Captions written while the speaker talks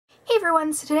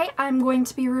everyone, so today I'm going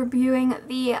to be reviewing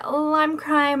the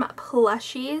Limecrime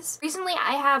Plushies. Recently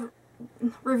I have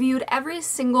reviewed every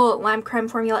single Limecrime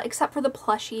formula except for the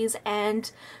plushies,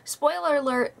 and spoiler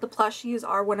alert, the plushies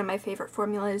are one of my favorite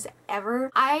formulas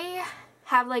ever. I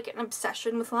have like an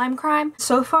obsession with Limecrime.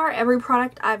 So far every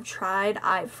product I've tried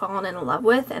I've fallen in love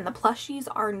with, and the plushies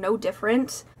are no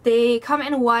different. They come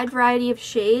in a wide variety of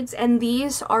shades, and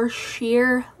these are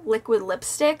sheer liquid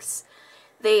lipsticks.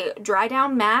 They dry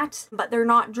down matte, but they're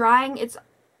not drying. It's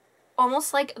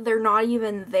almost like they're not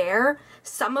even there.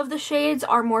 Some of the shades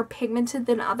are more pigmented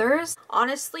than others.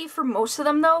 Honestly, for most of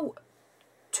them though,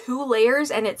 2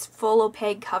 layers and it's full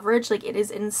opaque coverage. Like, it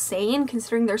is insane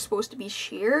considering they're supposed to be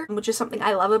sheer, which is something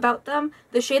I love about them.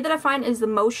 The shade that I find is the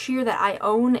most sheer that I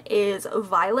own is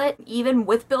Violet. Even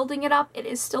with building it up, it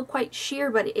is still quite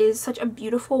sheer, but it is such a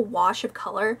beautiful wash of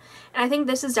color. And I think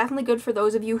this is definitely good for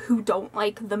those of you who don't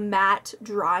like the matte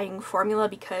drying formula,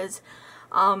 because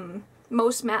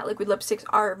most matte liquid lipsticks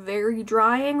are very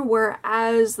drying,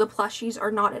 whereas the plushies are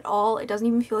not at all. It doesn't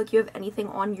even feel like you have anything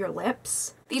on your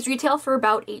lips. These retail for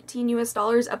about $18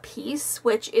 US a piece,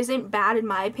 which isn't bad in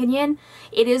my opinion.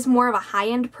 It is more of a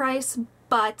high-end price,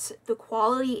 but the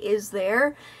quality is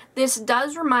there. This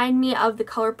does remind me of the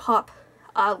ColourPop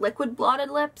liquid blotted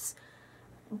lips,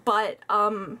 but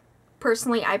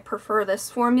personally, I prefer this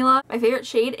formula. My favorite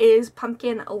shade is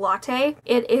Pumpkin Latte.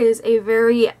 It is a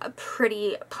very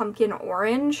pretty pumpkin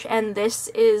orange, and this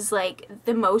is like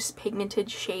the most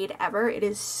pigmented shade ever. It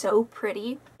is so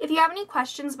pretty. If you have any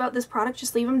questions about this product,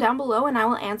 just leave them down below and I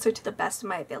will answer to the best of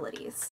my abilities.